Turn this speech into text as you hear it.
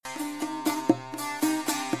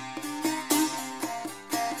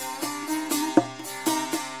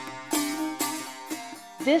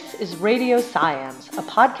This is Radio SciAms, a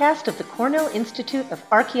podcast of the Cornell Institute of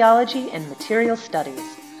Archaeology and Material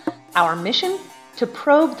Studies. Our mission? To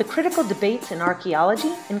probe the critical debates in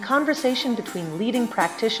archaeology in conversation between leading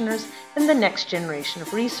practitioners and the next generation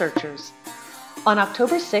of researchers. On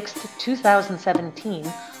October 6, 2017,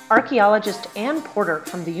 archaeologist Anne Porter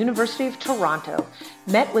from the University of Toronto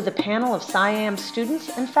met with a panel of SciAms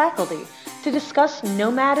students and faculty to discuss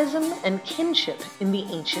nomadism and kinship in the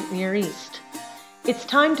ancient Near East. It's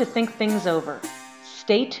time to think things over.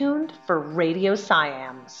 Stay tuned for Radio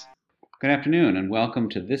SciAms. Good afternoon and welcome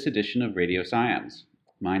to this edition of Radio SciAms.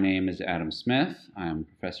 My name is Adam Smith. I'm a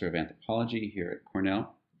professor of anthropology here at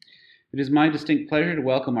Cornell. It is my distinct pleasure to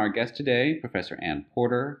welcome our guest today, Professor Anne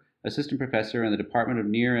Porter, assistant professor in the Department of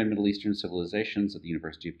Near and Middle Eastern Civilizations at the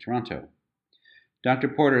University of Toronto. Dr.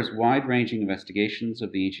 Porter's wide-ranging investigations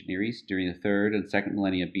of the ancient Near East during the 3rd and 2nd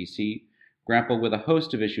millennia BC grapple with a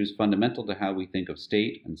host of issues fundamental to how we think of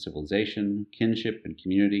state and civilization, kinship and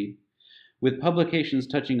community, with publications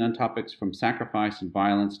touching on topics from sacrifice and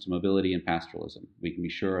violence to mobility and pastoralism. We can be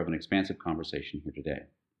sure of an expansive conversation here today.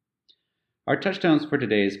 Our touchstones for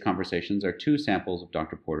today's conversations are two samples of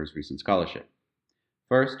Dr. Porter's recent scholarship.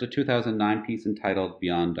 First, a 2009 piece entitled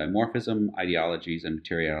Beyond Dimorphism, Ideologies and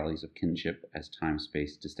Materialities of Kinship as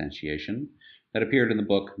Time-Space Distantiation that appeared in the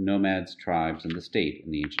book Nomads, Tribes, and the State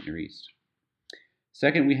in the Ancient Near East.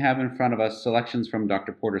 Second, we have in front of us selections from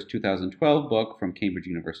Dr. Porter's 2012 book from Cambridge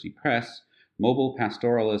University Press, Mobile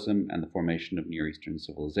Pastoralism and the Formation of Near Eastern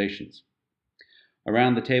Civilizations.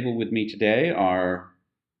 Around the table with me today are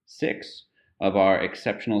 6 of our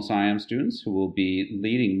exceptional SciAms students who will be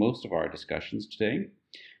leading most of our discussions today.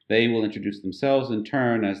 They will introduce themselves in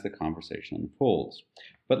turn as the conversation unfolds.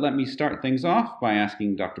 But let me start things off by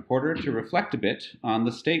asking Dr. Porter to reflect a bit on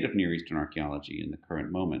the state of Near Eastern archaeology in the current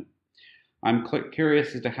moment. I'm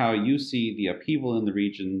curious as to how you see the upheaval in the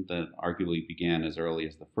region that arguably began as early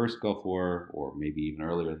as the first Gulf War, or maybe even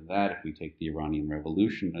earlier than that if we take the Iranian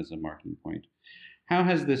Revolution as a marking point. How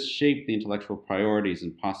has this shaped the intellectual priorities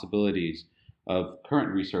and possibilities of current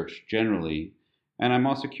research generally? And I'm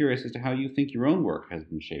also curious as to how you think your own work has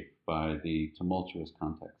been shaped by the tumultuous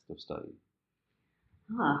context of study.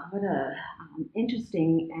 What a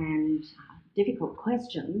interesting and difficult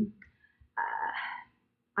question.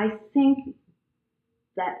 I think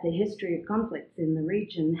that the history of conflicts in the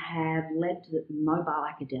region have led to mobile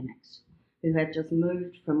academics who have just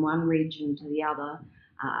moved from one region to the other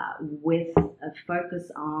with a focus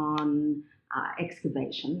on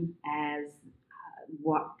excavation as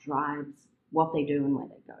what drives what they do and where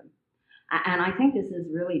they go. And I think this is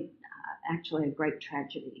really actually a great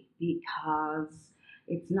tragedy because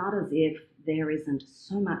it's not as if there isn't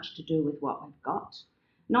so much to do with what we've got.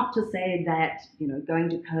 Not to say that, going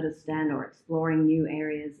to Kurdistan or exploring new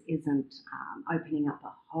areas isn't opening up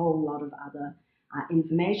a whole lot of other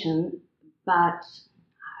information, but,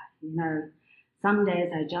 some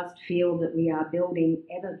days I just feel that we are building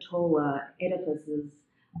ever taller edifices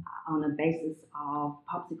on a basis of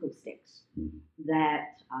popsicle sticks, that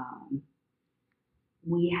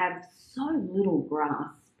we have so little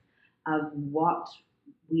grasp of what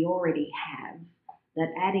we already have, that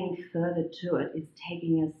adding further to it is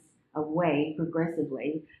taking us away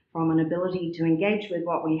progressively from an ability to engage with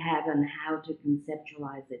what we have and how to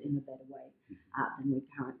conceptualize it in a better way than we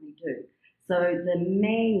currently do. So the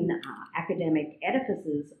main academic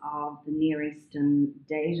edifices of the Near Eastern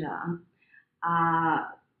data are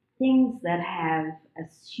things that have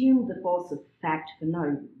assumed the force of fact for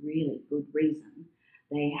no really good reason.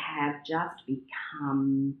 They have just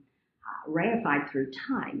become reified through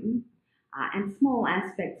time. And small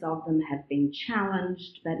aspects of them have been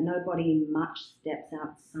challenged, but nobody much steps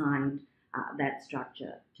outside that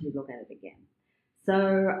structure to look at it again.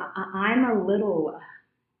 So I'm a little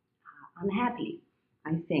unhappy,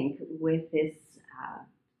 I think, with this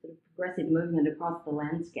sort of progressive movement across the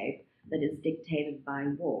landscape that is dictated by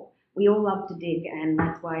war. We all love to dig, and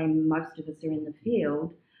that's why most of us are in the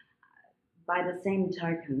field. By the same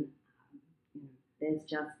token, there's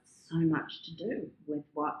just so much to do with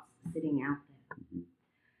what's sitting out there.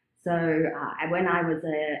 So when I was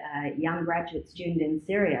a young graduate student in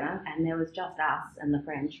Syria, and there was just us and the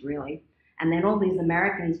French, really, and then all these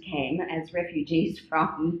Americans came as refugees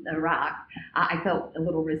from Iraq, I felt a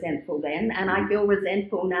little resentful then, and I feel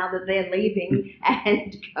resentful now that they're leaving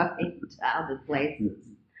and going to other places.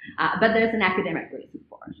 But there's an academic reason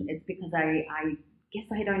for it. It's because I guess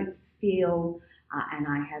I don't feel, and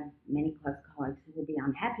I have many close colleagues who will be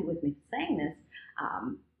unhappy with me for saying this,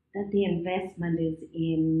 that the investment is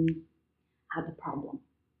in the problem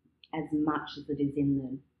as much as it is in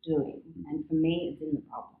the doing. And for me, it's in the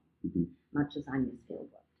problem, much as I miss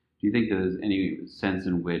fieldwork. you think there's any sense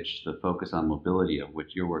in which the focus on mobility, of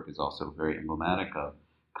which your work is also very emblematic of,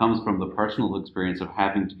 comes from the personal experience of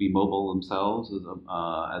having to be mobile themselves, as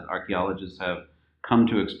archaeologists have come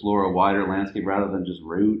to explore a wider landscape rather than just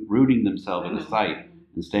rooting themselves in a site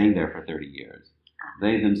and staying there for 30 years?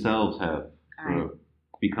 They themselves have sort of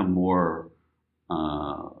become more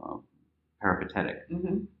peripatetic.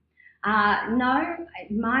 No,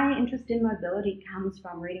 my interest in mobility comes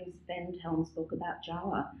from reading Sven Telm's book about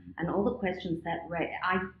Java and all the questions that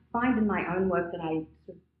I find in my own work that I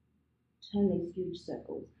sort of turn these huge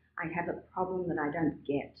circles. I have a problem that I don't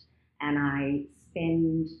get, and I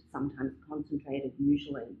spend sometimes concentrated,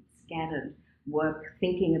 usually scattered work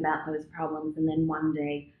thinking about those problems, and then one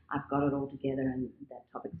day I've got it all together and that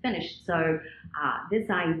topic's finished. So this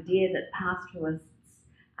idea that pastoralists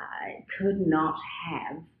could not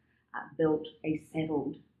have built a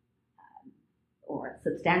settled or a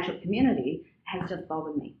substantial community has just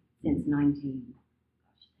bothered me since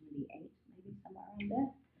 1978, maybe somewhere around there.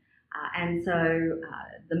 And so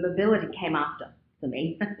the mobility came after for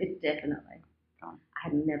me, definitely. I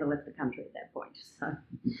had never left the country at that point. So.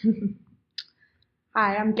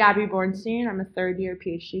 Hi, I'm Gabby Bornstein. I'm a third-year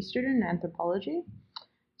PhD student in anthropology.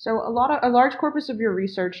 So a large corpus of your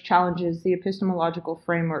research challenges the epistemological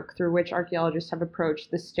framework through which archaeologists have approached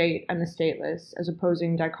the state and the stateless as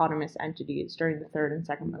opposing dichotomous entities during the 3rd and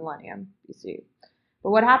 2nd millennium BC. But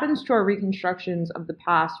what happens to our reconstructions of the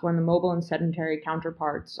past when the mobile and sedentary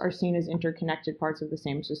counterparts are seen as interconnected parts of the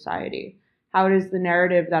same society? How does the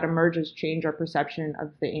narrative that emerges change our perception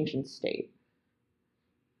of the ancient state?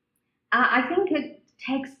 I think it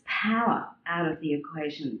takes power out of the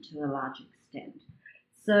equation to a large extent.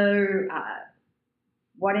 So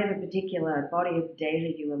whatever particular body of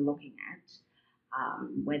data you are looking at,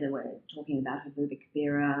 whether we're talking about Havuba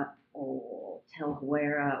Kibera or Tel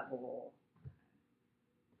Huera or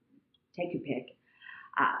take your pick,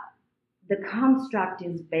 the construct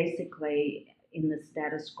is basically in the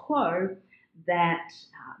status quo that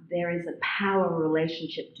there is a power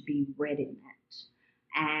relationship to be read in that.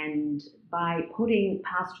 And by putting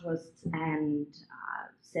pastoralists and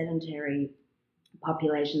sedentary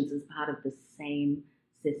populations as part of the same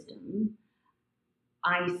system,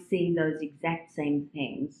 I see those exact same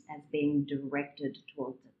things as being directed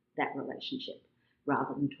towards that relationship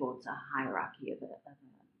rather than towards a hierarchy of a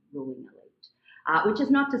ruling elite. Which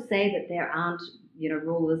is not to say that there aren't,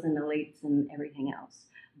 rulers and elites and everything else,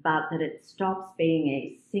 but that it stops being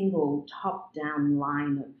a single top-down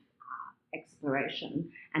line of exploration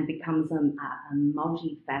and becomes a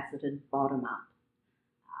multifaceted bottom-up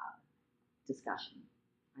discussion.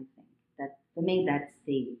 I think that for me that's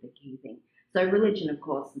the key thing. So religion, of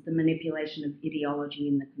course, the manipulation of ideology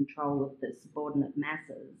and the control of the subordinate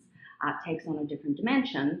masses takes on a different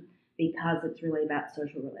dimension because it's really about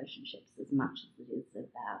social relationships as much as it is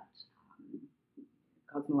about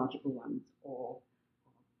cosmological ones or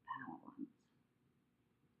power ones.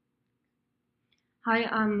 Hi,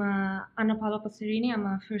 I'm Anna Paola Passerini. I'm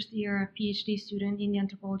a first-year PhD student in the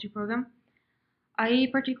anthropology program. I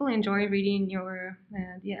particularly enjoy reading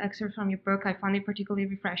the excerpt from your book. I found it particularly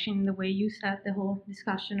refreshing the way you set the whole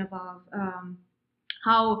discussion about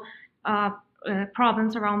how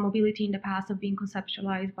problems around mobility in the past have been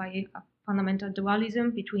conceptualized by a fundamental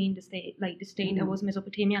dualism between the state, like the state that was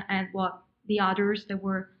Mesopotamia, and what the others that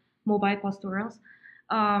were mobile pastorals.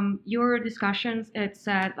 Your discussions,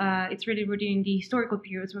 it's really rooted in the historical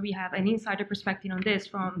periods where we have an insider perspective on this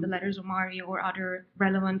from the letters of Mari or other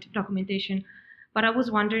relevant documentation. But I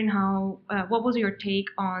was wondering what was your take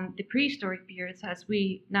on the prehistoric periods, as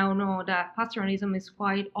we now know that pastoralism is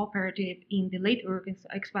quite operative in the late urban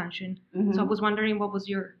expansion. Mm-hmm. So I was wondering what was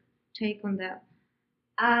your take on that?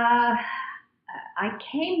 I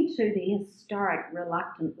came to the historic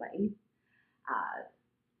reluctantly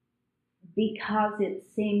because it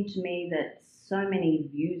seemed to me that so many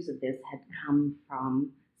views of this had come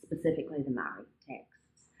from specifically the Mari texts.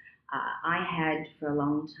 I had for a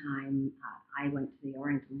long time, I went to the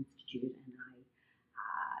Oriental Institute and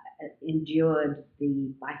I endured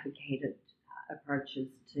the bifurcated approaches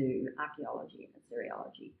to archaeology and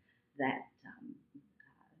Assyriology that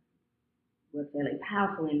were fairly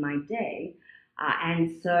powerful in my day. And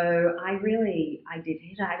so I did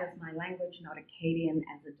Hittite as my language, not Akkadian,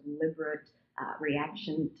 as a deliberate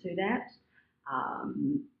reaction to that.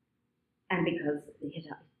 And because the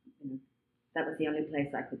Hittite, that was the only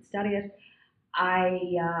place I could study it, I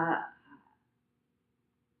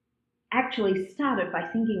actually started by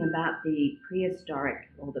thinking about the prehistoric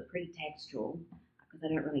or the pretextual, because I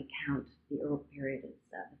don't really count the Uruk period as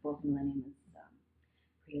the 4th millennium as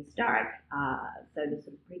prehistoric, so the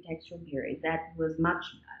sort of pretextual period that was much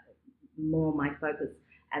more my focus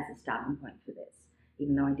as a starting point for this,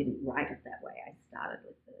 even though I didn't write it that way. I started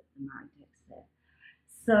with the Murray text there.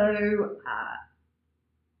 So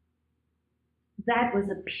that was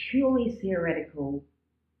a purely theoretical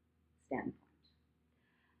standpoint.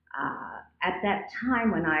 At that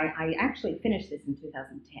time, when I actually finished this in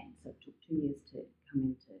 2010, so it took 2 years to come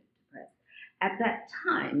into press. At that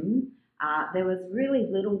time, there was really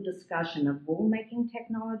little discussion of wool making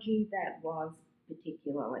technology that was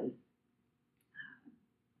particularly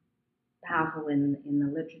powerful in the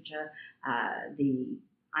literature. The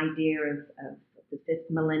idea of the fifth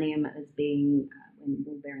millennium as being when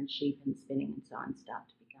wool-bearing sheep and spinning and so on start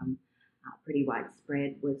to become pretty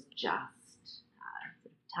widespread was just sort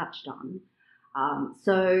of touched on.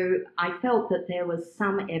 So I felt that there was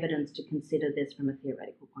some evidence to consider this from a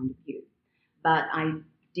theoretical point of view, but I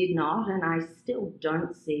did not, and I still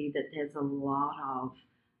don't see that there's a lot of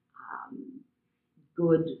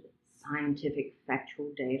good scientific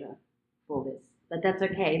factual data for this. But that's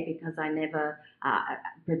okay, because I never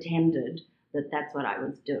pretended that that's what I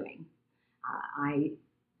was doing. I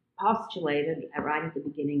postulated right at the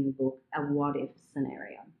beginning of the book a what-if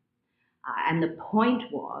scenario. And the point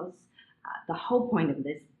was, the whole point of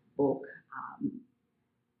this book,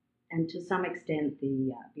 and to some extent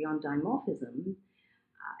the Beyond Dimorphism,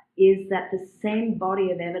 is that the same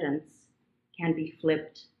body of evidence can be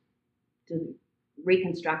flipped to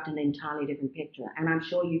reconstruct an entirely different picture. And I'm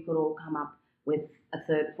sure you could all come up with a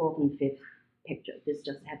third, fourth, and fifth picture. This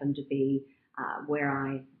just happened to be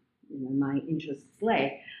where my interests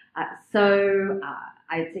lay. So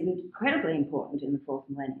it's incredibly important in the fourth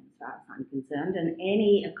millennium, as far as I'm concerned, and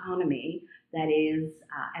any economy that is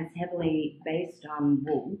as heavily based on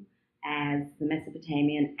wool as the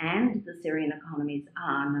Mesopotamian and the Syrian economies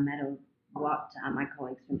are, no matter what my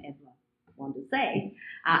colleagues from EBLA want to say,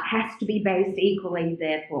 has to be based equally,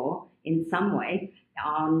 therefore, in some way,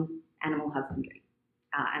 on animal husbandry.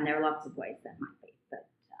 And there are lots of ways that might be, but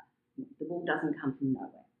the wool doesn't come from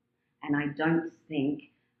nowhere. And I don't think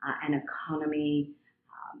an economy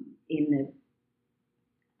in the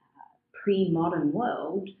pre-modern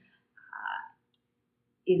world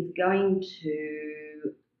is going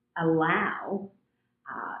to allow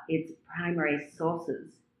its primary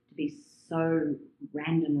sources to be so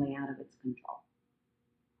randomly out of its control.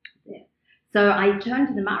 There. So I turn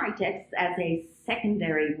to the Murray texts as a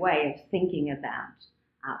secondary way of thinking about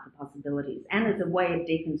the possibilities and as a way of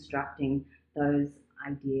deconstructing those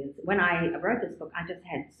ideas. When I wrote this book, I just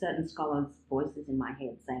had certain scholars' voices in my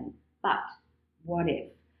head saying, but what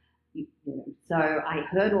if? So I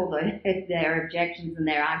heard all their objections and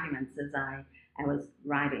their arguments as I was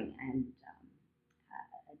writing, and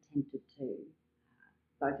attempted to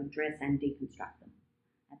both address and deconstruct them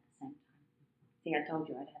at the same time. See, I told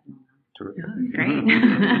you I'd have an Terrific. Great.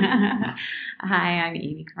 Hi, I'm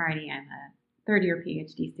Amy Carney. I'm a third-year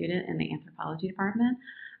PhD student in the anthropology department.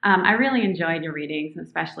 I really enjoyed your readings,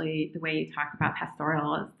 especially the way you talk about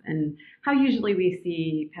pastoralists and how usually we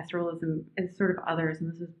see pastoralism as sort of others,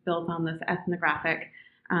 and this is built on this ethnographic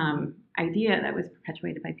idea that was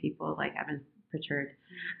perpetuated by people like Evan Pritchard.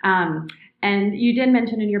 And you did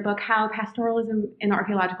mention in your book how pastoralism in the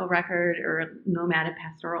archaeological record, or nomadic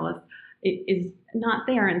pastoralist, is not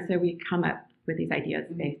there, and so we come up with these ideas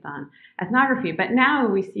based on ethnography. But now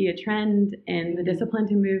we see a trend in the discipline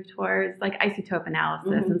to move towards like isotope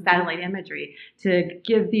analysis and satellite imagery to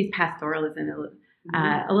give these pastoralism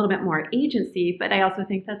a little bit more agency. But I also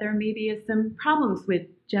think that there maybe is some problems with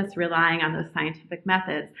just relying on those scientific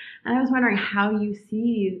methods. And I was wondering how you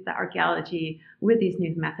see the archaeology with these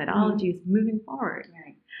new methodologies moving forward.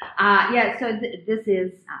 Right. So this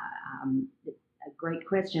is a great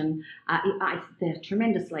question. They're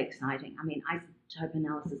tremendously exciting. I mean, isotope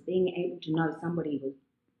analysis, being able to know somebody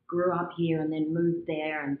grew up here and then moved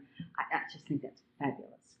there, and I just think that's fabulous.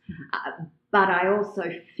 But I also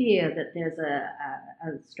fear that there's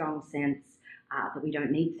a strong sense that we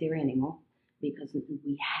don't need theory anymore, because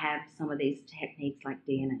we have some of these techniques like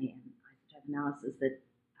DNA and isotope analysis that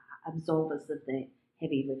absolve us of the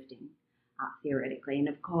heavy lifting theoretically. And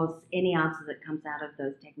of course, any answer that comes out of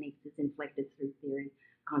those techniques is inflected through theory,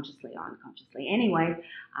 consciously or unconsciously. Anyway,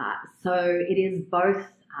 so it is both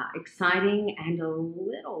exciting and a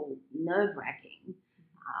little nerve-wracking.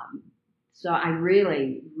 So I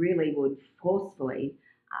really, really would forcefully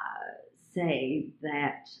say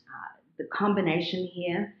that the combination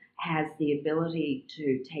here has the ability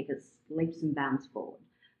to take us leaps and bounds forward,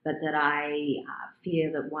 but that I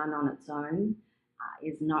fear that one on its own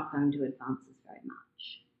is not going to advance us very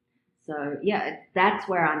much. So that's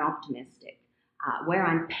where I'm optimistic. Where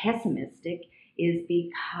I'm pessimistic is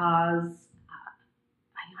because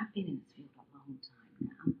I've been in this field a long time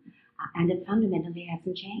now, and it fundamentally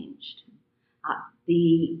hasn't changed.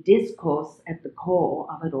 The discourse at the core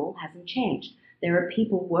of it all hasn't changed. There are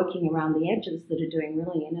people working around the edges that are doing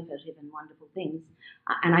really innovative and wonderful things,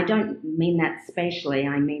 and I don't mean that spatially.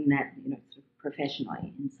 I mean that sort of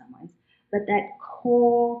professionally in some ways. But that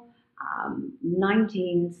core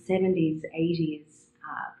 1970s, 80s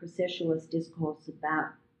processualist discourse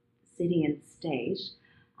about city and state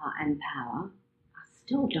and power are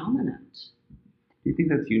still dominant. Do you think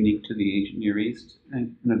that's unique to the ancient Near East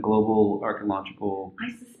in a global archaeological?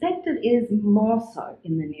 I suspect it is more so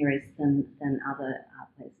in the Near East than other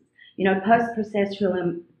places.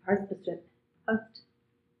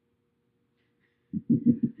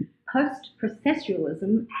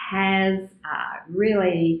 Post-processualism has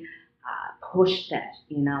really pushed that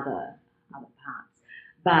in other parts.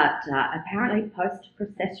 But apparently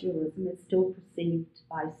post-processualism is still perceived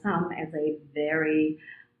by some as a very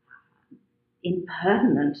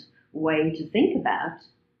impertinent way to think about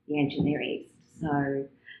the ancient Near East. So,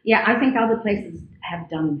 yeah, I think other places have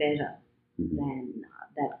done better than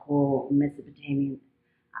that core Mesopotamian.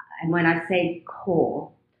 And when I say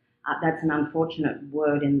core, that's an unfortunate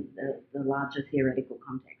word in the larger theoretical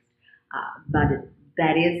context. But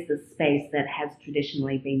that is the space that has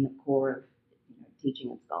traditionally been the core of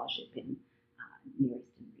teaching and scholarship in Near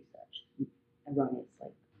Eastern research,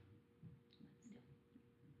 erroneously.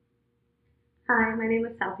 Hi, my name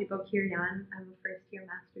is Salfi Bokirian. I'm a first-year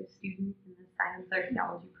master's student in the Science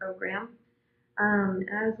Archaeology program. And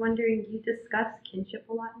I was wondering, you discuss kinship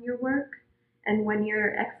a lot in your work. And when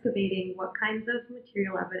you're excavating, what kinds of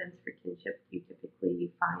material evidence for kinship do you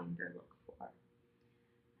typically find or look for?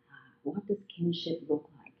 What does kinship look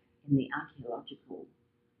like in the archaeological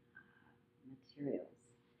materials?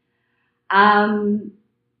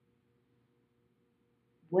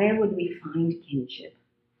 Where would we find kinship?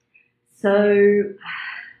 So,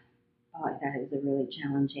 that is a really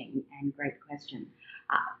challenging and great question.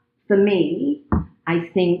 For me, I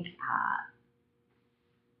think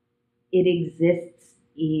it exists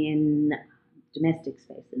in domestic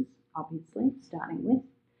spaces, obviously, starting with.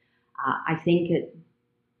 I think it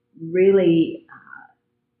really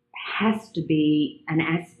has to be an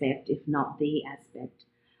aspect, if not the aspect,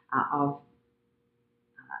 of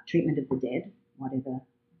treatment of the dead, whatever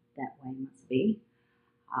that way must be.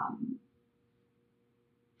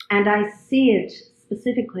 And I see it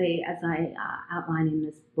specifically, as I outline in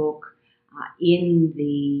this book, in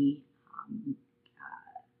the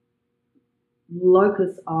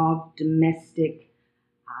locus of domestic,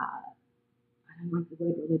 I don't like the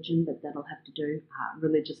word religion, but that'll have to do,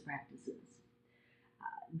 religious practices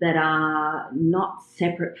that are not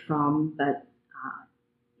separate from, but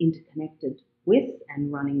interconnected with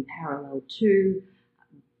and running parallel to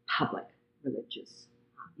public religious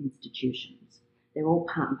institutions. They're all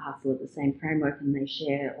part and parcel of the same framework, and they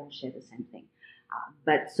all share the same thing.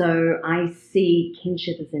 But so I see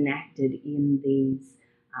kinship as enacted in these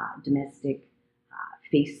domestic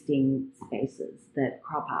feasting spaces that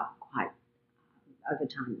crop up quite over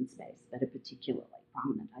time and space, but are particularly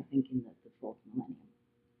prominent, I think, in the fourth millennium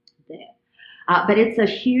there. But it's a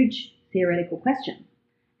huge theoretical question,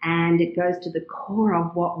 and it goes to the core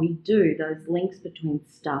of what we do, those links between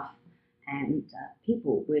stuff and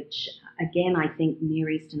people, which, again, I think Near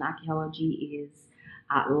Eastern archaeology is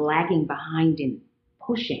lagging behind in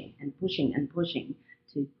pushing and pushing and pushing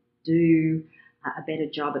to do a better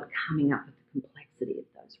job at coming up with the complexity of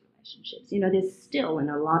those relationships. There's still, in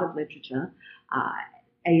a lot of literature,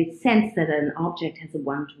 a sense that an object has a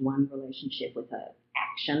one-to-one relationship with an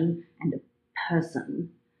action and a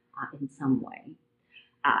person in some way.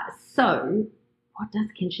 So what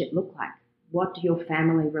does kinship look like? What do your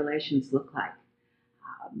family relations look like?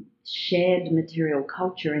 Shared material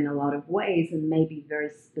culture in a lot of ways, and maybe very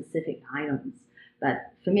specific items.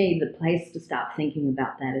 But for me, the place to start thinking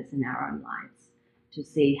about that is in our own lives, to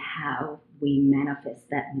see how we manifest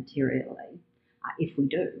that materially, if we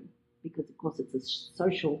do. Because, of course, it's a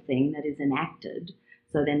social thing that is enacted,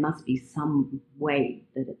 so there must be some way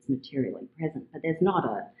that it's materially present. But there's not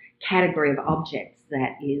a category of objects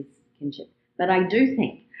that is kinship. But I do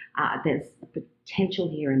think there's a potential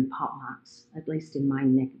here in pot marks, at least in my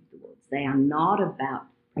neck of the woods. They are not about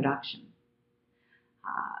production.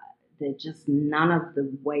 They're just none of the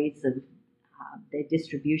ways of their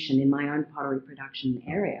distribution in my own pottery production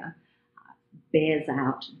area bears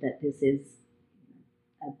out that this is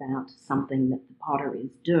about something that the potter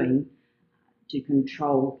is doing to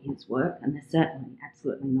control his work, and they're certainly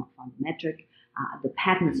absolutely not volumetric. The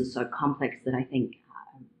patterns are so complex that I think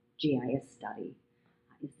GIS study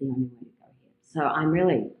is the only way to go here. So I'm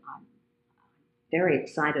really very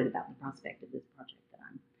excited about the prospect of this project that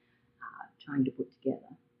I'm trying to put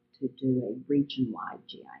together to do a region-wide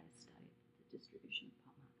GIS study of the distribution of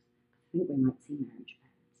pollmarks. I think we might see marriage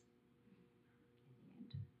patterns in the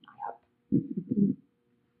end, I hope.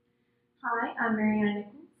 Hi, I'm Mariana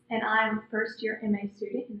Nichols, and I'm a first-year MA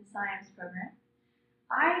student in the science program.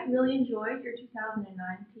 I really enjoyed your 2009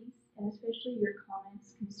 piece, and especially your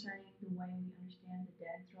comments concerning the way we understand the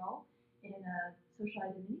dead's role in social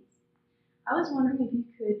identities. I was wondering if you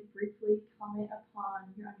could briefly comment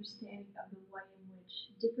upon your understanding of the way in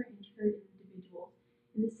which different injured individuals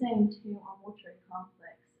in the same tomb or mortuary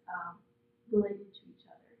complex related to each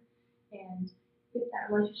other, and if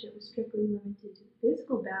that relationship was strictly limited to the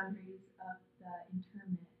physical boundaries of the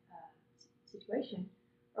interment situation,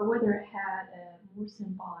 or whether it had a more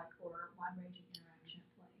symbolic or wide-ranging interaction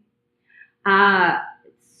at play.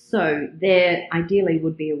 So there ideally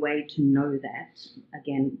would be a way to know that,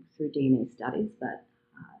 again, through DNA studies, but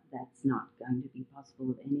that's not going to be possible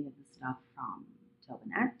with any of the stuff from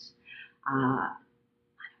Tobin Act. I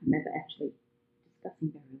don't remember actually discussing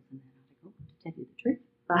burials in that article, to tell you the truth,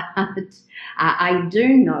 but I do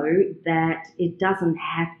know that it doesn't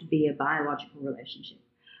have to be a biological relationship.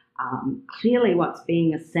 Clearly what's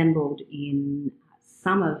being assembled in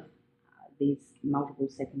some of these multiple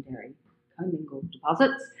secondary commingled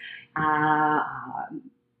deposits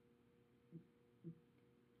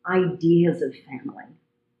ideas of family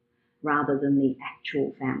rather than the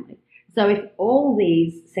actual family. So if all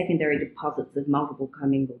these secondary deposits of multiple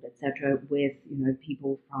commingled, etc., with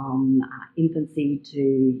people from infancy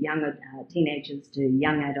to young teenagers to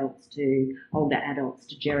young adults to older adults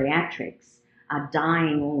to geriatrics are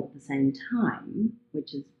dying all at the same time,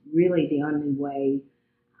 which is really the only way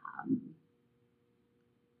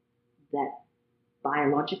that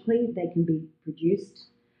biologically they can be produced.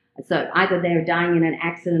 So either they're dying in an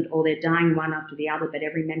accident or they're dying one after the other, but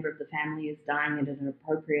every member of the family is dying at an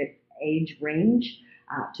appropriate age range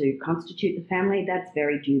to constitute the family. That's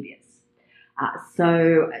very dubious.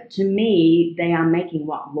 So to me, they are making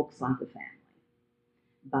what looks like a family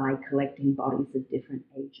by collecting bodies of different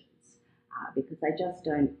ages, because I just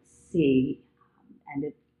don't see, and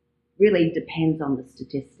it really depends on the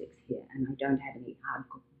statistics here, and I don't have any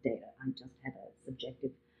hardcore data. I just have a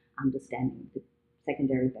subjective understanding of the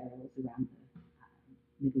secondary burials around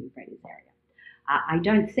the Middle Euphrates area. I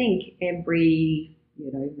don't think every,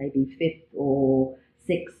 maybe fifth or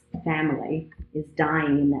sixth family is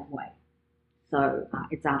dying in that way. So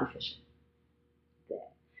it's artificial there.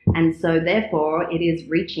 And so therefore it is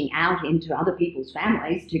reaching out into other people's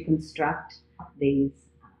families to construct these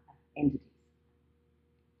entities.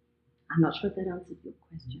 I'm not sure if that answered your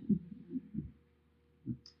question.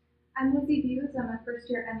 I'm Lizzie Hughes. I'm a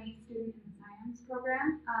first-year MA student in the science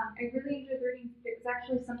program. I really enjoyed the reading. It was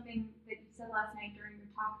actually something that you said last night during your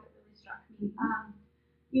talk that really struck me.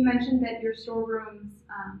 You mentioned that your storerooms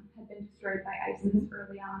had been destroyed by ISIS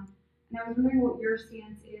early on, and I was wondering what your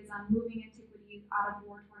stance is on moving antiquities out of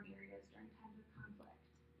war-torn areas during times of conflict.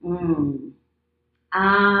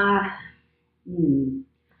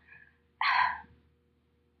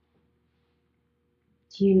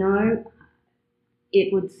 Do you know,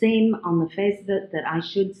 it would seem on the face of it that I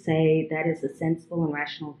should say that is a sensible and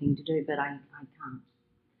rational thing to do, but I can't.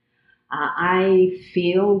 I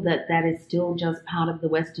feel that that is still just part of the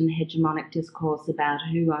Western hegemonic discourse about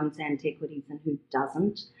who owns antiquities and who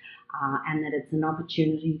doesn't, and that it's an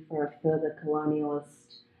opportunity for a further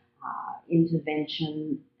colonialist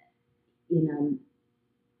intervention in an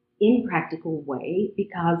impractical way,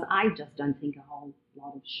 because I just don't think a whole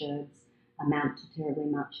lot of sherds amount to terribly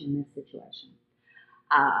much in this situation.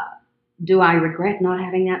 Do I regret not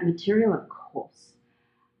having that material? Of course.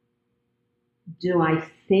 Do I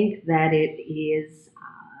think that it is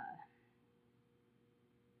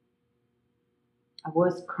a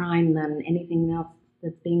worse crime than anything else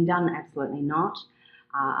that's being done? Absolutely not.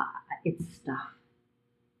 It's stuff.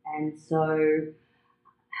 And so,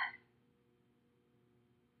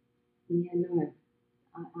 yeah, no,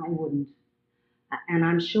 I wouldn't. And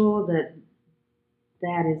I'm sure that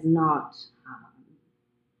that is not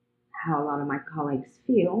how a lot of my colleagues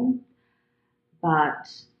feel, but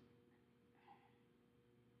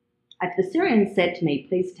if the Syrians said to me,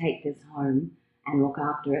 please take this home and look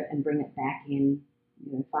after it and bring it back in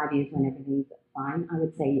 5 years when everything's fine, I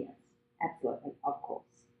would say yes, absolutely, of course.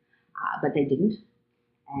 But they didn't,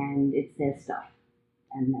 and it's their stuff,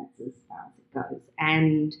 and that's as far as it goes.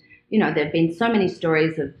 And, there have been so many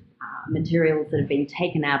stories of materials that have been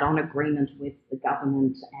taken out on agreement with the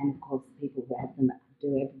government, and of course the people who have them do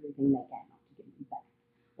everything they can not to give them back,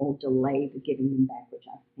 or delay the giving them back, which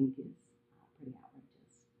I think is pretty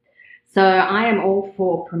outrageous. So I am all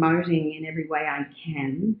for promoting in every way I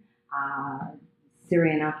can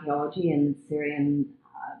Syrian archaeology and Syrian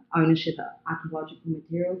ownership of archaeological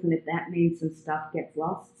materials, and if that means some stuff gets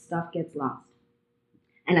lost,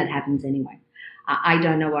 and it happens anyway. I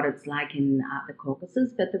don't know what it's like in the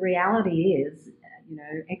Caucasus, but the reality is,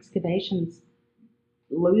 excavations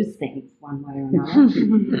lose things one way or another,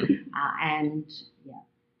 and yeah,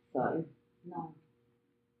 so no.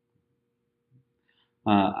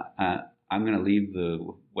 I'm going to leave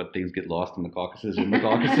what things get lost in the Caucasus in the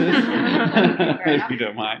Caucasus, if you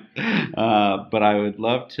don't mind. But I would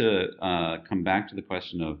love to come back to the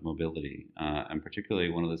question of mobility, and particularly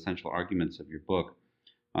one of the central arguments of your book,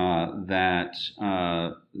 that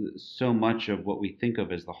so much of what we think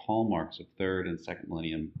of as the hallmarks of 3rd and 2nd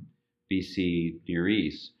millennium BC Near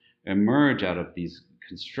East emerge out of these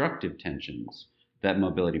constructive tensions that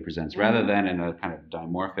mobility presents, rather than in a kind of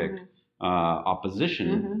dimorphic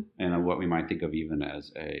opposition, and what we might think of even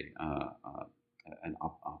as an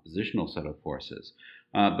oppositional set of forces,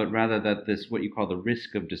 but rather that this, what you call the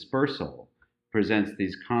risk of dispersal, presents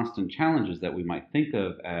these constant challenges that we might think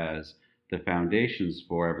of as the foundations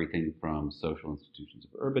for everything from social institutions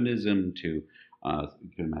of urbanism to,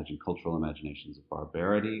 you can imagine cultural imaginations of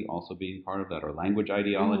barbarity also being part of that, or language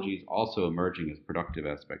ideologies also emerging as productive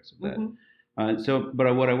aspects of that.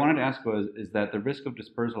 But what I wanted to ask is that the risk of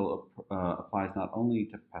dispersal applies not only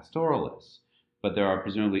to pastoralists, but there are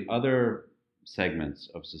presumably other segments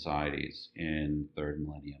of societies in 3rd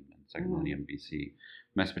millennium and 2nd millennium BC,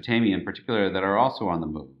 Mesopotamia in particular, that are also on the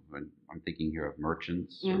move. And I'm thinking here of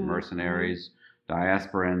merchants or mercenaries,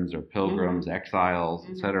 diasporans or pilgrims, exiles,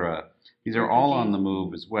 etc. These are all on the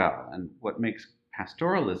move as well. And what makes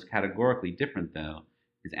pastoralists categorically different, though,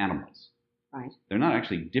 is animals. Right. They're not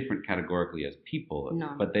actually different categorically as people,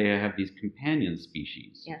 but they have these companion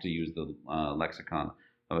species, to use the lexicon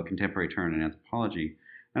of a contemporary turn in anthropology.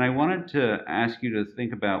 And I wanted to ask you to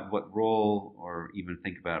think about what role, or even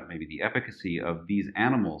think about maybe the efficacy of these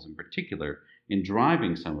animals in particular in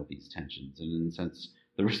driving some of these tensions, and in a sense,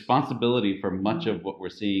 the responsibility for much of what we're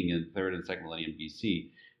seeing in 3rd and 2nd millennium BC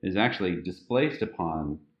is actually displaced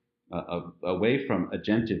upon, away from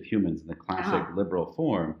agentive humans in the classic liberal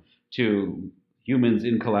form, to humans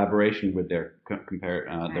in collaboration with their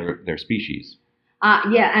species.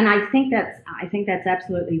 And I think that's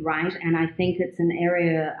absolutely right, and I think it's an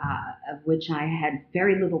area of which I had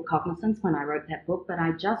very little cognizance when I wrote that book. But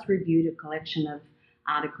I just reviewed a collection of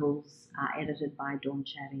articles edited by Dawn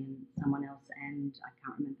Chatty and someone else, and I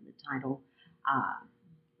can't remember the title.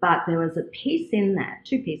 But there was a piece in that,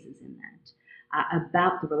 2 pieces in that,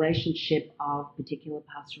 about the relationship of particular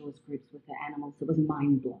pastoralist groups with their animals that was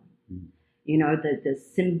mind-blowing. The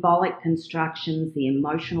symbolic constructions, the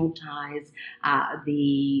emotional ties,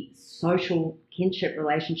 the social kinship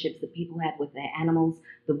relationships that people had with their animals,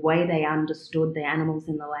 the way they understood the animals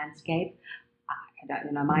in the landscape.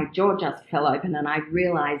 My jaw just fell open, and I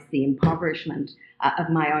realized the impoverishment of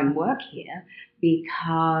my own work here,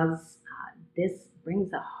 because this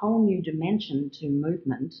brings a whole new dimension to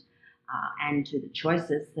movement and to the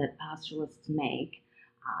choices that pastoralists make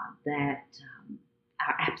that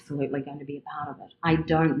are absolutely going to be a part of it. I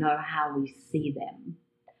don't know how we see them,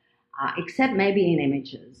 except maybe in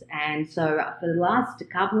images. And so for the last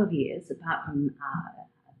couple of years, apart from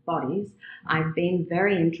bodies, I've been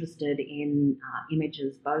very interested in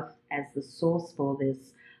images, both as the source for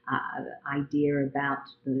this idea about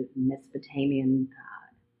the Mesopotamian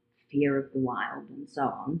fear of the wild and so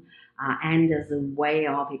on, and as a way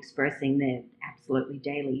of expressing their absolutely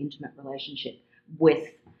daily intimate relationship with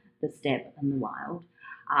the steppe and the wild.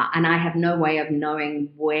 And I have no way of knowing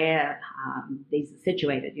where these are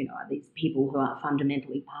situated. Are these people who are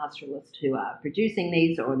fundamentally pastoralists who are producing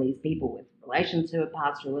these, or are these people with relations who are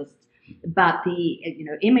pastoralists? But the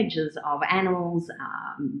images of animals,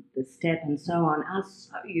 the steppe and so on, are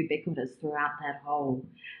so ubiquitous throughout that whole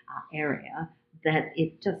area that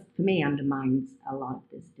it just, for me, undermines a lot of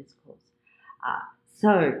this discourse.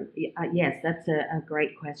 Yes, that's a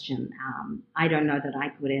great question. I don't know that I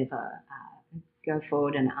could ever go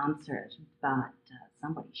forward and answer it, but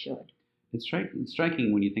somebody should. It's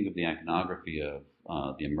striking when you think of the iconography of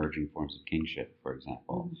the emerging forms of kingship, for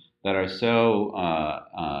example, that are so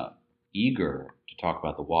eager to talk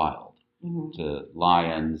about the wild. To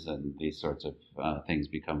lions and these sorts of things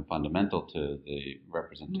become fundamental to the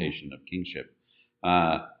representation of kingship,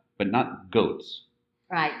 but not goats,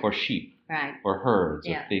 right, or sheep, right, or herds,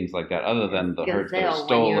 or things like that, other than the herds that are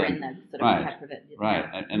stolen. When you're in the sort of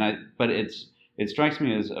right, right, but it strikes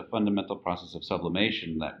me as a fundamental process of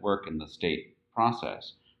sublimation, that work in the state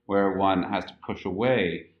process, where one has to push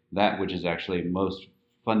away that which is actually most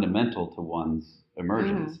fundamental to one's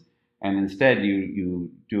emergence. And instead you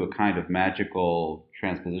do a kind of magical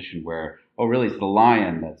transposition where, oh, really, it's the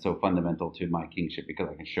lion that's so fundamental to my kingship because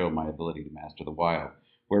I can show my ability to master the wild,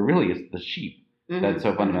 where really it's the sheep that's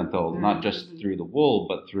so fundamental, not just through the wool,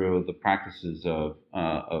 but through the practices of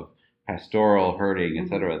pastoral herding,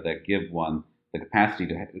 etc., that give one the capacity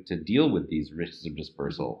to deal with these risks of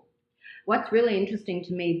dispersal. What's really interesting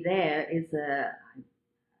to me there is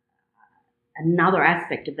another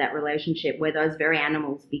aspect of that relationship where those very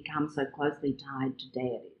animals become so closely tied to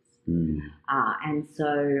deities. And so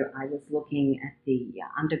I was looking at the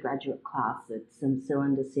undergraduate class at some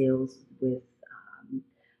cylinder seals with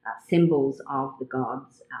symbols of the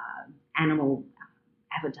gods, animal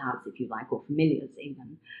avatars, if you like, or familiars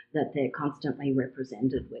even, that they're constantly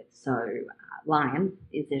represented with. So lion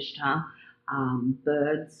is Ishtar,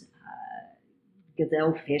 birds,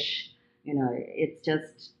 gazelle fish, it's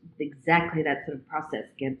just exactly that sort of process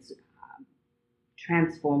gets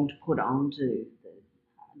transformed, put onto the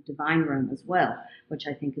divine room as well, which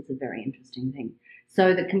I think is a very interesting thing.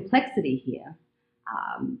 So the complexity here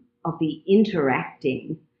of the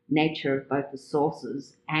interacting nature of both the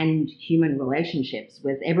sources and human relationships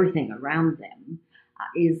with everything around them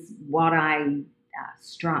is what I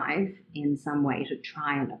strive in some way to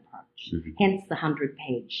try and approach. Hence the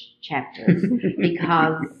 100-page chapters,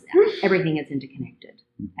 because everything is interconnected,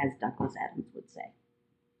 as Douglas Adams would say.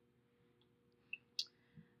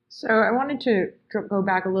 So I wanted to go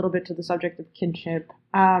back a little bit to the subject of kinship.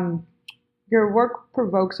 Your work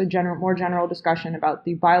provokes a more general discussion about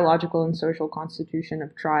the biological and social constitution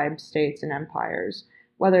of tribes, states, and empires.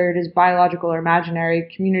 Whether it is biological or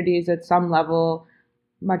imaginary, communities at some level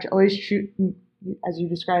much always as you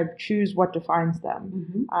described, choose what defines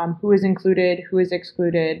them. Who is included, who is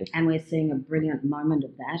excluded. And we're seeing a brilliant moment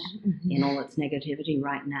of that in all its negativity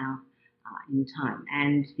right now in time.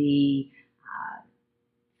 And the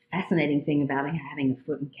fascinating thing about having a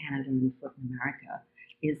foot in Canada and a foot in America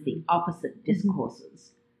is the opposite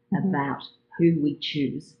discourses about who we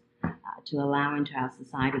choose to allow into our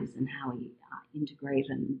societies and how we integrate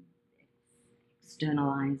and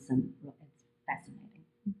externalize, and it's fascinating.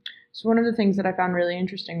 So one of the things that I found really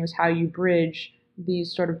interesting was how you bridge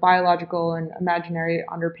these sort of biological and imaginary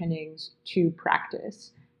underpinnings to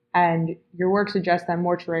practice. And your work suggests that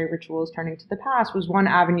mortuary rituals turning to the past was one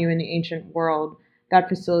avenue in the ancient world that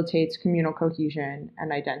facilitates communal cohesion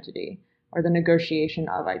and identity, or the negotiation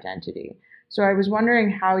of identity. So I was wondering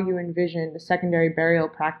how you envision the secondary burial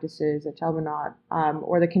practices at Tel Banaat,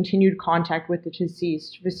 or the continued contact with the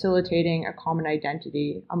deceased, facilitating a common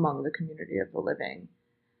identity among the community of the living.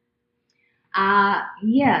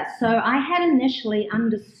 So I had initially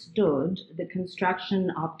understood the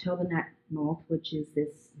construction of Tel Banaat North, which is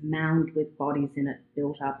this mound with bodies in it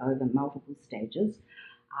built up over multiple stages,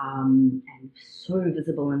 and so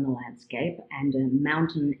visible in the landscape, and a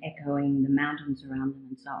mountain echoing the mountains around them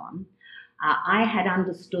and so on. I had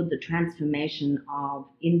understood the transformation of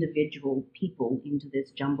individual people into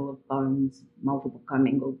this jumble of bones, multiple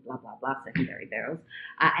commingled, blah, blah, blah, secondary burials,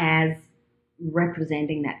 as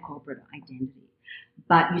representing that corporate identity.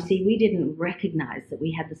 But you see, we didn't recognize that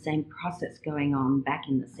we had the same process going on back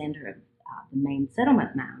in the center of the main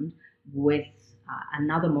settlement mound with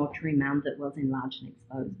another mortuary mound that was enlarged and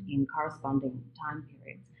exposed in corresponding time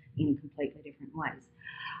periods in completely different ways.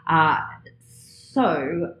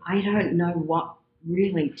 So I don't know what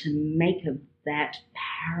really to make of that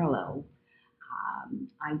parallel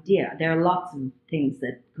idea. There are lots of things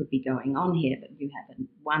that could be going on here, but you have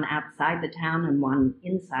one outside the town and one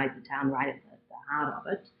inside the town, right at the heart of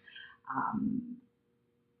it.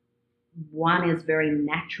 One is very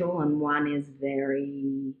natural and one is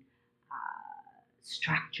very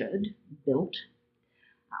structured, built.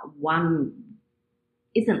 One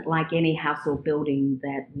isn't like any house or building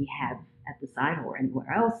that we have at the site or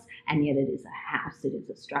anywhere else, and yet it is a house, it is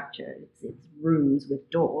a structure, it's rooms with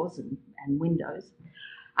doors and windows.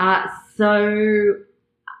 So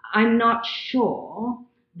I'm not sure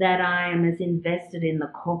that I am as invested in the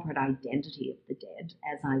corporate identity of the dead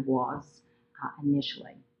as I was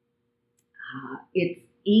initially. It's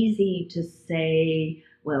easy to say,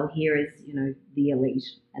 well, here is, the elite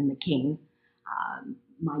and the king.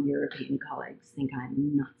 My European colleagues think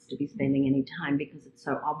I'm nuts to be spending any time because it's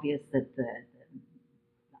so obvious that the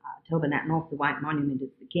Tel Banaat North, the White Monument,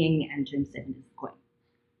 is the king and Tomb 7 is the queen.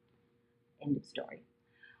 End of story.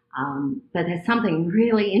 But there's something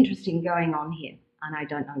really interesting going on here, and I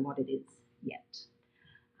don't know what it is yet.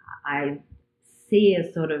 I see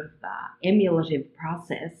a sort of emulative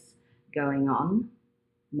process going on,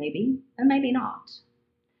 maybe, or maybe not.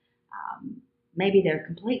 maybe there are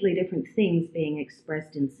completely different things being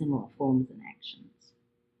expressed in similar forms and actions.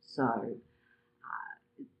 So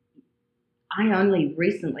I only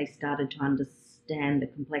recently started to understand the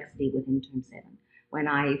complexity within Tomb 7. When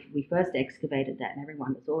we first excavated that, and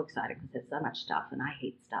everyone was all excited because there's so much stuff, and I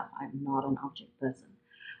hate stuff. I'm not an object person.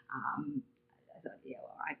 I thought, yeah,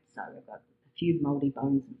 all right, so I've got a few mouldy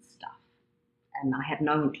bones and stuff, and I had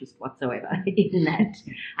no interest whatsoever in that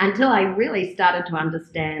until I really started to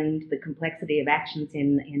understand the complexity of actions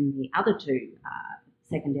in the other two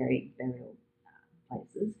secondary burial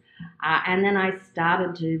places. And then I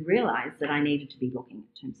started to realise that I needed to be looking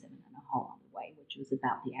at Tomb 7 in a whole other way, which was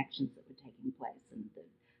about the actions that were taking place and the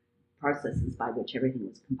processes by which everything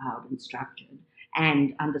was compiled and structured,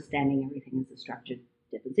 and understanding everything as a structured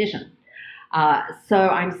deposition. So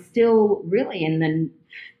I'm still really in the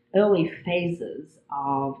early phases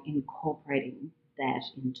of incorporating that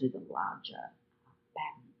into the larger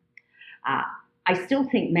pattern. I still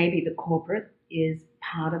think maybe the corporate is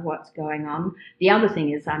part of what's going on. The other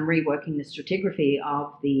thing is I'm reworking the stratigraphy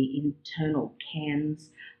of the internal cairns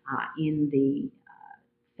in the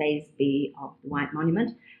Phase B of the White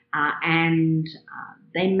Monument, and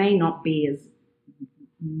they may not be as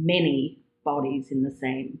many bodies in the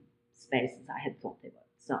same space as I had thought they were.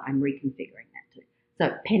 So I'm reconfiguring that too.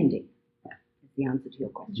 So pending is the answer to your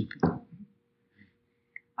question.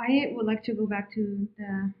 I would like to go back to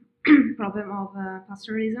the problem of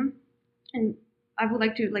pastoralism, and I would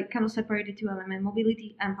like to kind of separate the two elements,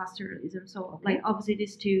 mobility and pastoralism. So obviously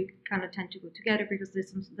these two kind of tend to go together because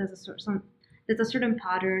there's a certain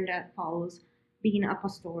pattern that follows being a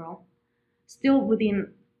pastoral, still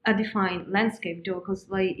within a defined landscape though, because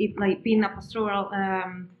being a pastoral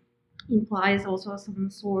implies also some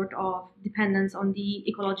sort of dependence on the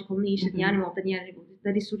ecological niche of the animal,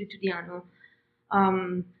 that is suited to the animal.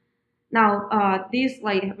 Now, this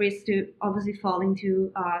risks to obviously fall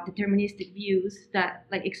into deterministic views that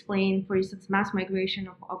explain, for instance, mass migration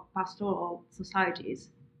of pastoral societies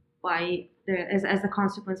as a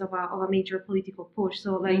consequence of a major political push.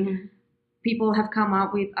 So people have come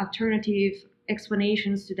up with alternative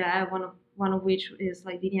explanations to that. One of which is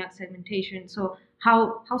linear segmentation. So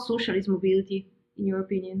how social is mobility in your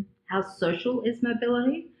opinion? How social is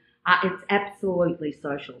mobility? It's absolutely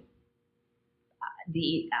social.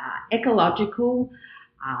 The ecological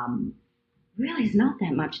really is not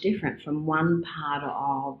that much different from one part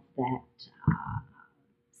of that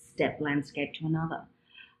steppe landscape to another.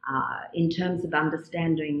 In terms of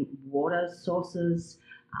understanding water sources,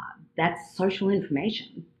 that's social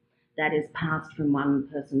information that is passed from one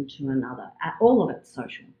person to another. All of it's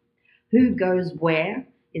social. Who goes where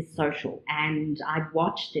is social. And I've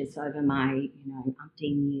watched this over my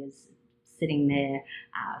umpteen years sitting there,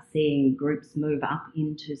 seeing groups move up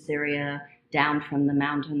into Syria, down from the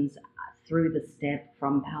mountains, through the steppe,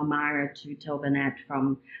 from Palmyra to Tel Bernat.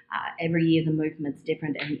 From every year the movement's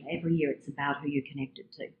different, and every year it's about who you're connected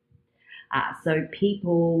to. So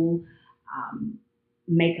people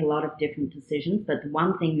make a lot of different decisions, but the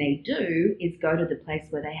one thing they do is go to the place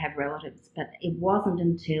where they have relatives. But it wasn't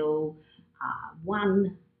until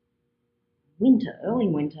one winter, early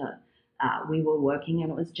winter, we were working,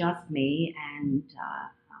 and it was just me and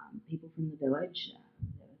people from the village.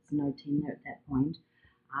 There was no team there at that point.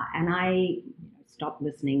 And I stopped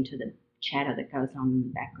listening to the chatter that goes on in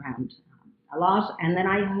the background a lot. And then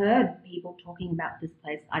I heard people talking about this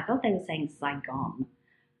place. I thought they were saying Saigon.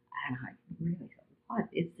 And I really thought, what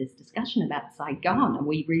is this discussion about Saigon? Are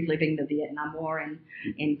we reliving the Vietnam War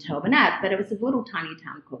in Tel Bernat? But it was a little tiny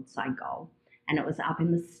town called Saigon, and it was up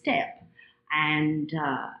in the steppe. And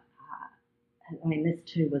this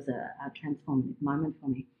too was a transformative moment for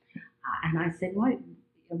me. And I said,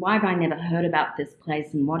 why have I never heard about this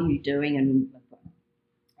place, and what are you doing? And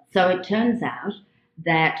so it turns out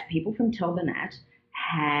that people from Tel Bernat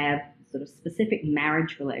have sort of specific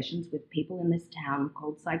marriage relations with people in this town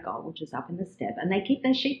called Saigon, which is up in the steppe, and they keep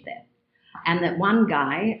their sheep there. And that one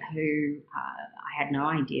guy who I had no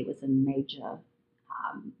idea was a major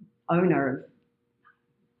owner of,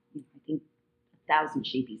 I think, 1,000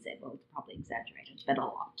 sheep, he said. Well, it's probably exaggerated, but a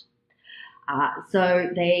lot. So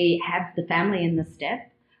they have the family in the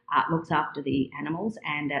steppe, looks after the animals,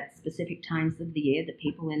 and at specific times of the year, the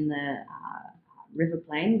people in the river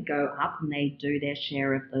plain go up and they do their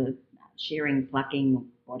share of the shearing, plucking,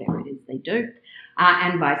 whatever it is they do,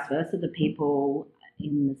 and vice versa. The people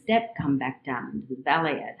in the steppe come back down into the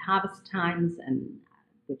valley at harvest times, and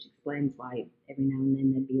which explains why every now and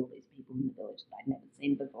then there'd be all these people in the village that I'd never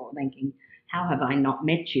seen before, thinking, how have I not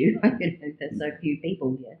met you? There's so few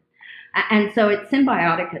people here. And so it's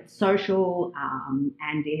symbiotic, it's social,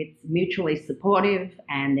 and it's mutually supportive,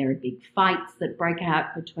 and there are big fights that break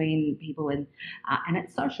out between people, and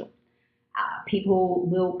it's social. People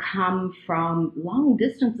will come from long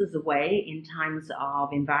distances away in times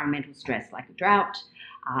of environmental stress like a drought,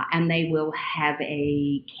 and they will have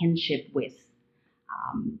a kinship with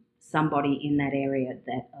somebody in that area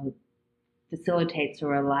that facilitates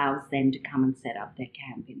or allows them to come and set up their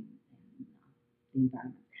camp in the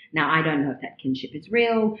environment. Now, I don't know if that kinship is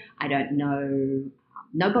real. I don't know.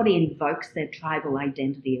 Nobody invokes their tribal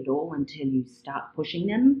identity at all until you start pushing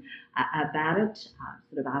them about it,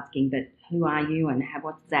 sort of asking, but who are you and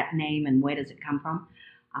what's that name and where does it come from?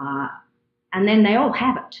 And then they all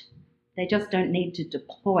have it. They just don't need to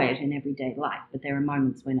deploy it in everyday life, but there are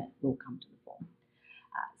moments when it will come to the fore.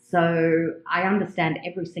 So I understand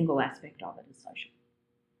every single aspect of it is social.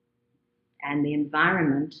 And the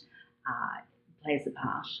environment plays a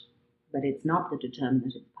part, but it's not the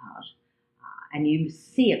determinative part. And you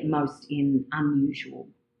see it most in unusual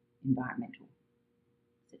environmental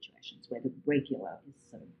situations where the regular is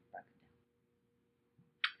sort of broken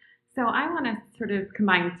down. So I want to sort of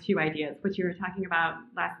combine two ideas, what you were talking about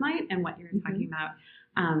last night and what you were talking about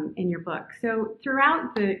in your book. So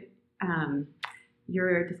throughout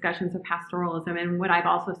your discussions of pastoralism, and what I've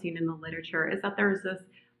also seen in the literature, is that there's this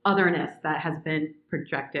otherness that has been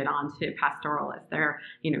projected onto pastoralists. They're,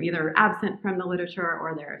 either absent from the literature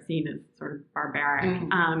or they're seen as sort of barbaric.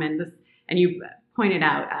 And you pointed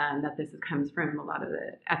out that this comes from a lot of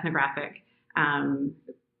the ethnographic and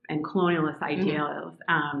colonialist ideals.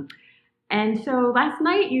 And so last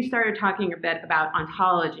night you started talking a bit about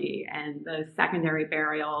ontology and the secondary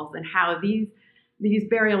burials and how these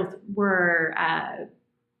burials were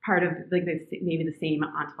part of maybe the same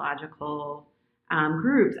ontological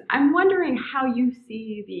groups. I'm wondering how you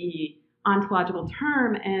see the ontological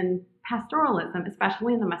term and pastoralism,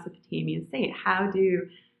 especially in the Mesopotamian state. How do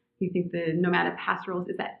you think the nomadic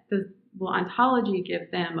pastoralists, will ontology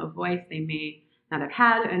give them a voice they may not have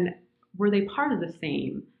had, and were they part of the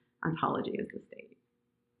same ontology as the state?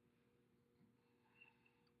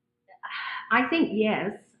 I think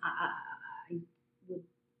yes.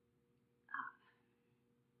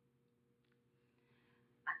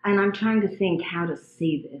 And I'm trying to think how to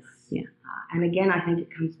see this. Yeah. And again, I think it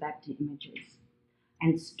comes back to images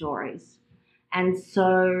and stories. And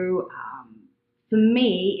so for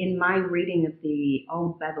me, in my reading of the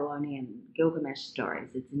old Babylonian Gilgamesh stories,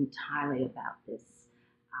 it's entirely about this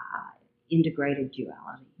integrated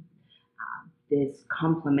duality, this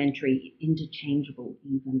complementary, interchangeable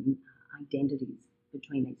even identities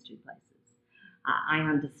between these two places. I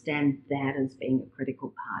understand that as being a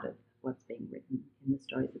critical part of what's being written in the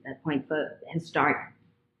stories at that point for historic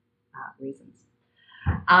reasons.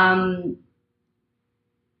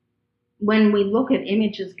 When we look at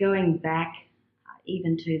images going back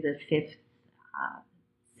even to the fifth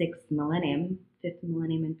millennium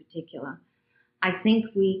in particular, I think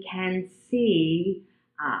we can see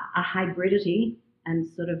a hybridity and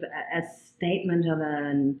sort of a statement of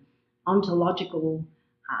an ontological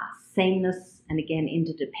sameness and again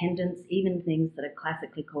interdependence, even things that are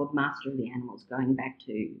classically called master of the animals, going back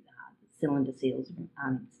to cylinder seals,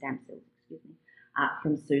 stamp seals,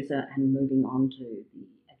 from Susa and moving on to the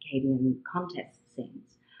Akkadian contest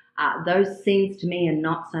scenes. Those scenes to me are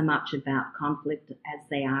not so much about conflict as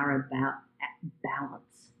they are about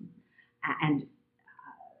balance and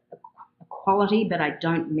equality, but I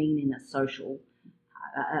don't mean in a social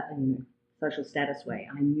status way.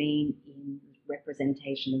 I mean in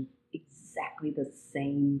representation of exactly the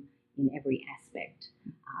same in every aspect,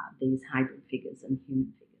 these hybrid figures and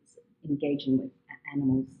human figures engaging with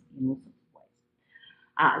animals in all sorts of ways.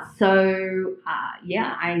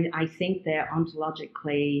 I think they're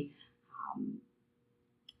ontologically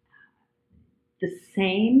the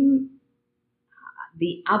same.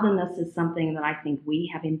 The otherness is something that I think we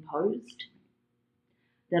have imposed,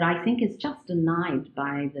 that I think is just denied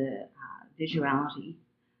by the visuality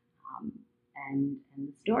and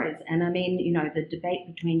the stories. And I mean, the debate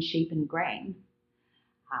between sheep and grain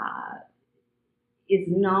is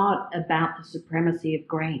not about the supremacy of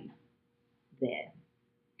grain there.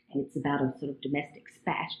 It's about a sort of domestic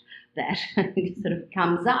spat that sort of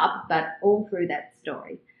comes up, but all through that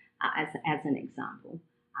story, as an example,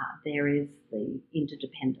 there is the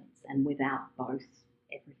interdependence, and without both,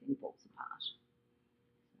 everything falls apart.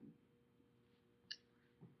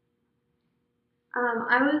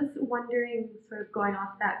 I was wondering, sort of going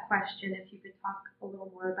off that question, if you could talk a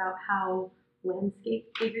little more about how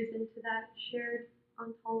landscape figures into that shared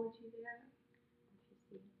ontology there.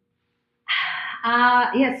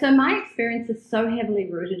 Yeah, so my experience is so heavily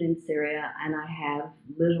rooted in Syria, and I have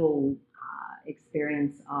little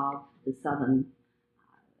experience of the southern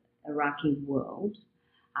Iraqi world.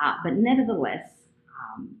 But nevertheless,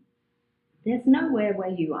 there's nowhere where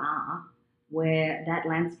you are where that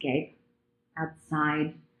landscape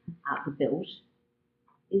outside the belt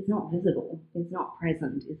is not visible, is not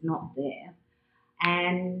present, is not there.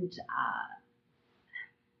 And,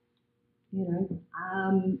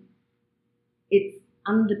 it's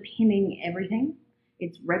underpinning everything.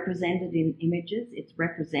 It's represented in images, it's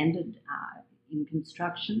represented in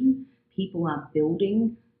construction. People are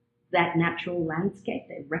building that natural landscape,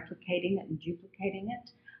 they're replicating it and duplicating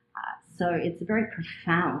it. So it's a very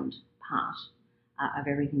profound part of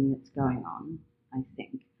everything that's going on, I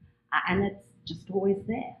think. And it's just always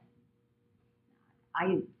there.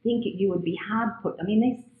 I think you would be hard put, I mean,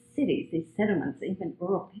 these cities, these settlements, even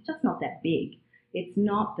Uruk, they're just not that big. It's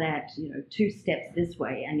not that, 2 steps this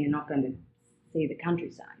way and you're not going to see the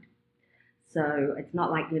countryside. So it's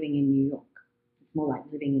not like living in New York. It's more like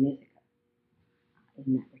living in Ithaca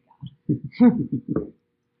in that regard.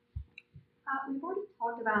 We've already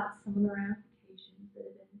talked about some of the ramifications that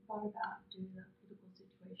have been thought about due to the political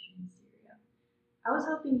situation in Syria. I was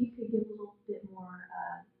hoping you could give a little bit more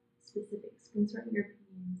specifics concerning your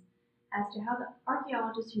opinions as to how the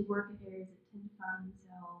archaeologists who work in areas that tend to find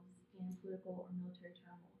themselves in political or military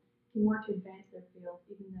turmoil can work to advance their field,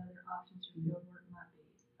 even though their options for field work might be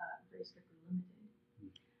very strictly limited.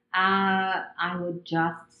 I would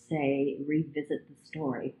just say revisit the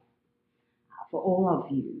story. For all of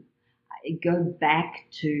you, go back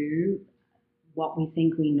to what we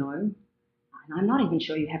think we know. And I'm not even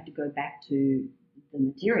sure you have to go back to the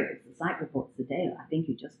materials, the site reports, the data. I think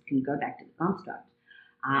you just can go back to the construct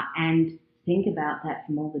and think about that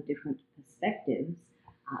from all the different perspectives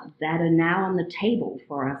that are now on the table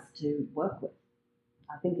for us to work with.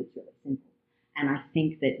 I think it's really simple. And I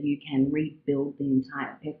think that you can rebuild the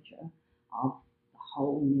entire picture of the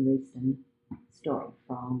whole Near Eastern story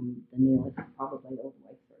from the Neolithic probably all the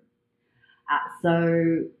way through.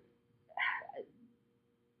 So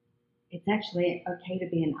it's actually okay to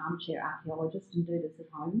be an armchair archaeologist and do this at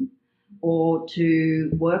home, or to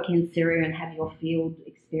work in Syria and have your field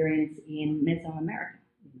experience in Mesoamerica.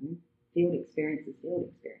 Field experience is field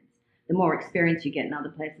experience. The more experience you get in other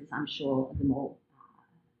places, I'm sure, the more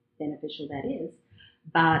beneficial that is.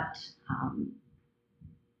 But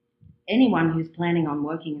anyone who's planning on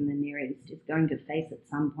working in the Near East is going to face at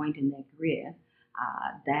some point in their career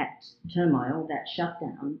that turmoil, that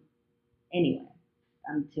shutdown, anyway,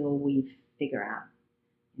 until we figure out,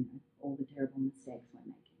 all the terrible mistakes we're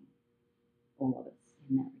making, all of us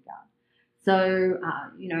in that regard. So,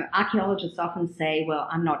 archaeologists often say, well,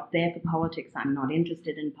 I'm not there for politics, I'm not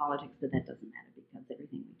interested in politics, but that doesn't matter because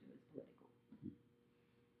everything we do is political.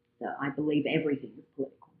 So I believe everything is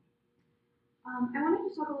political. I wanted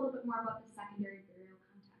to talk a little bit more about the secondary burial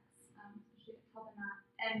context, especially at Kelvinaat,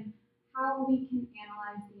 and how we can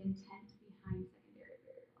analyze the intent behind secondary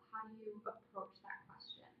burial. How do you approach that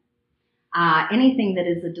question? Anything that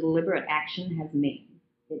is a deliberate action has meaning.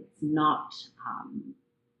 It's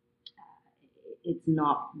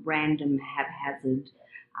not random, haphazard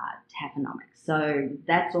taphonomics. So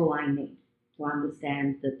that's all I need to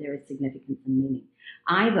understand that there is significance and meaning.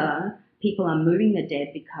 Either people are moving the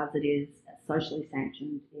dead because it is socially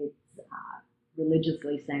sanctioned, it's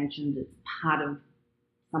religiously sanctioned, it's part of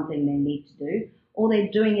something they need to do, or they're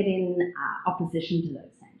doing it in opposition to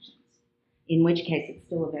those sanctions, in which case it's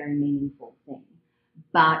still a very meaningful thing.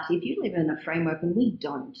 But if you live in a framework, and we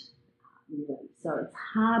don't really, so it's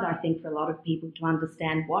hard, I think, for a lot of people to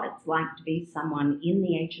understand what it's like to be someone in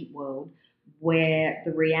the ancient world where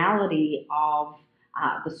the reality of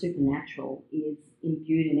the supernatural is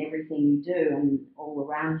imbued in everything you do and all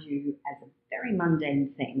around you as a very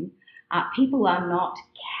mundane thing. People are not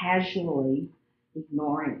casually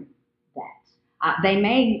ignoring that. They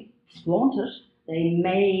may flaunt it, they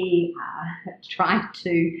may try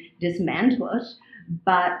to dismantle it,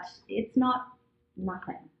 but it's not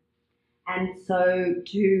nothing. And so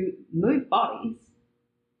to move bodies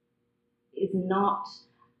is not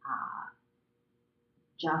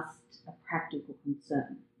just a practical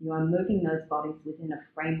concern. You are moving those bodies within a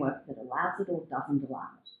framework that allows it or doesn't allow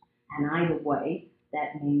it. And either way,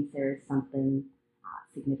 that means there is something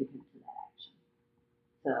significant to that action.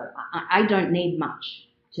 So I don't need much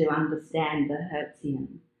to understand the Hertzian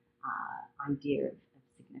idea of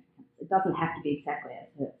significance. It doesn't have to be exactly as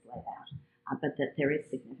Hertz laid out, but that there is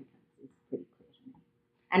significance is pretty clear to me.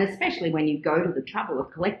 And especially when you go to the trouble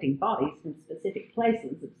of collecting bodies from specific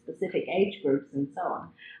places, of specific age groups and so on,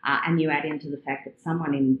 and you add into the fact that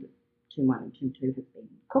someone in the Tomb 1 and Tomb 2 have been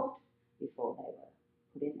cooked before they were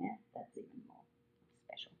put in there. That's even more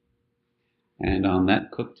special. And on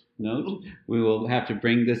that cooked note, we will have to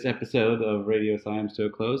bring this episode of Radio Science to a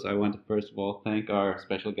close. I want to first of all thank our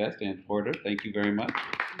special guest, Ann Porter. Thank you very much.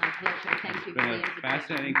 My pleasure. Thank you It's been for the a invitation.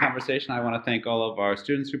 fascinating conversation. I want to thank all of our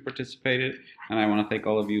students who participated, and I want to thank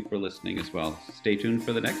all of you for listening as well. Stay tuned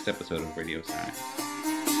for the next episode of Radio Science.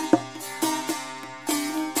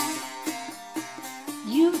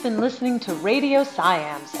 You've been listening to Radio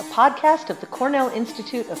Science, a podcast of the Cornell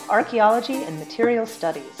Institute of Archaeology and Material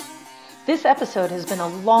Studies. This episode has been a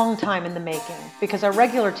long time in the making because our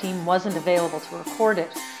regular team wasn't available to record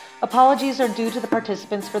it. Apologies are due to the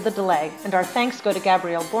participants for the delay, and our thanks go to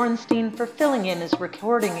Gabrielle Bornstein for filling in as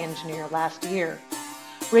recording engineer last year.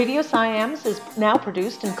 Radio Science is now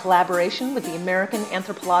produced in collaboration with the American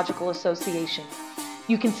Anthropological Association.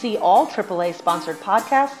 You can see all AAA-sponsored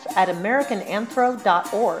podcasts at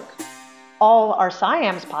americananthro.org. All our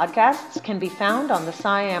SciAms podcasts can be found on the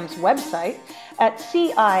SciAms website at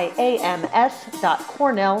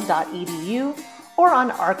ciams.cornell.edu or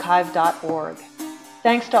on archive.org.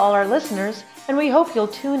 Thanks to all our listeners, and we hope you'll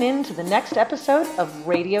tune in to the next episode of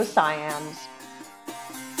Radio SciAms.